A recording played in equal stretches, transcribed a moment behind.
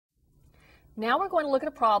Now we're going to look at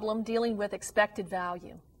a problem dealing with expected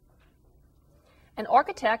value. An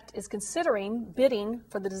architect is considering bidding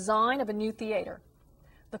for the design of a new theater.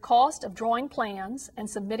 The cost of drawing plans and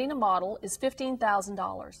submitting a model is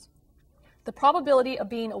 $15,000. The probability of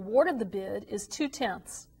being awarded the bid is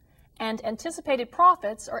 2/10, and anticipated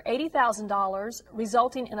profits are $80,000,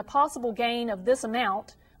 resulting in a possible gain of this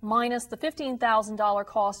amount minus the $15,000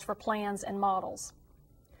 cost for plans and models.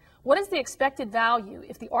 What is the expected value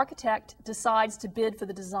if the architect decides to bid for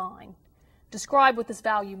the design? Describe what this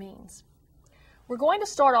value means. We're going to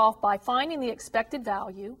start off by finding the expected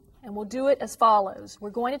value, and we'll do it as follows. We're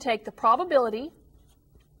going to take the probability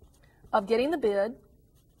of getting the bid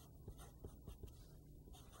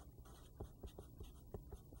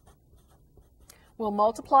we'll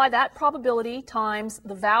multiply that probability times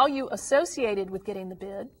the value associated with getting the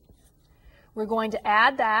bid. We're going to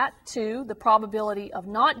add that to the probability of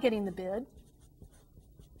not getting the bid.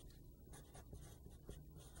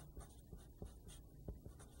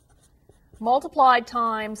 Multiplied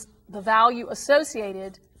times the value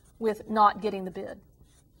associated with not getting the bid.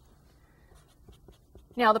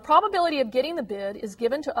 Now, the probability of getting the bid is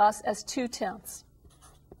given to us as 2/10.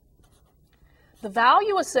 The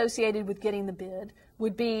value associated with getting the bid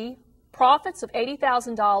would be profits of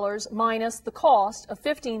 $80,000 minus the cost of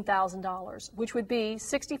 $15,000, which would be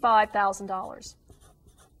 $65,000.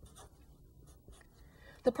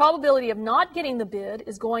 The probability of not getting the bid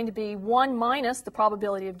is going to be 1 minus the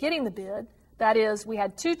probability of getting the bid. That is, we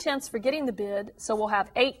had 2/10 for getting the bid, so we'll have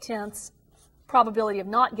 8/10 probability of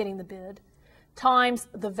not getting the bid, times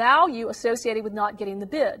the value associated with not getting the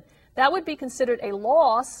bid. That would be considered a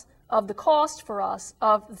loss of the cost for us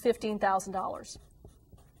of $15,000.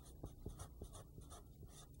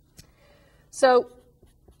 So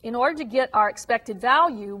in order to get our expected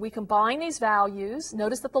value, we combine these values.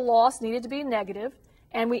 Notice that the loss needed to be negative,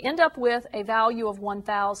 and we end up with a value of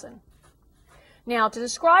 1,000. Now, to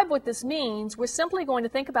describe what this means, we're simply going to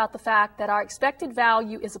think about the fact that our expected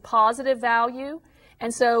value is a positive value,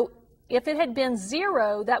 and so if it had been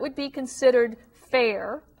 0, that would be considered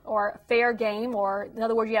fair, or a fair game, or in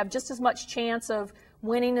other words, you have just as much chance of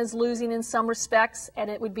winning as losing in some respects, and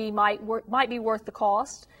it would be might be worth the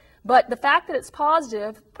cost. But the fact that it's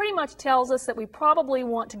positive pretty much tells us that we probably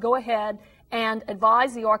want to go ahead and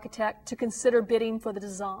advise the architect to consider bidding for the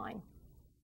design.